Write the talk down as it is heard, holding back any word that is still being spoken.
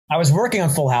I was working on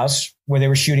Full House where they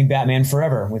were shooting Batman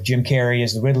Forever with Jim Carrey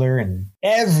as the Riddler. And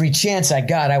every chance I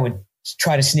got, I would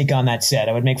try to sneak on that set.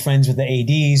 I would make friends with the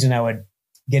ADs and I would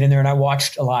get in there and I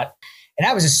watched a lot. And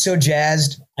I was just so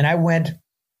jazzed. And I went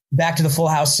back to the Full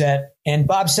House set and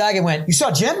Bob Saget went, "You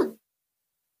saw Jim?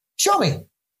 Show me."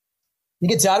 He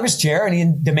gets out of his chair and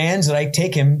he demands that I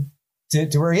take him to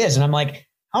where he is. And I'm like,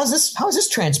 how is this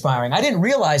transpiring? I didn't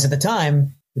realize at the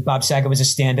time that Bob Saget was a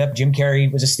stand-up. Jim Carrey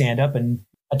was a stand-up. And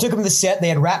I took him to the set. They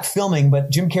had wrapped filming, but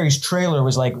Jim Carrey's trailer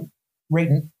was like right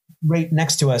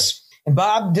next to us. And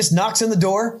Bob just knocks on the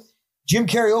door. Jim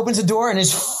Carrey opens the door and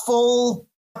his full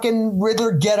fucking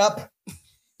Riddler get up.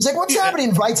 He's like, "What's happening?"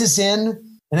 Invites us in.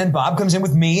 And then Bob comes in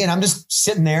with me and I'm just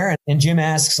sitting there. And Jim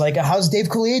asks, like, "How's Dave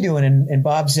Coulier doing?" And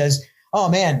Bob says, "Oh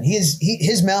man,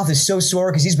 his mouth is so sore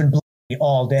because he's been bloody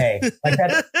all day." Like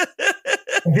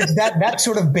that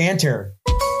sort of banter.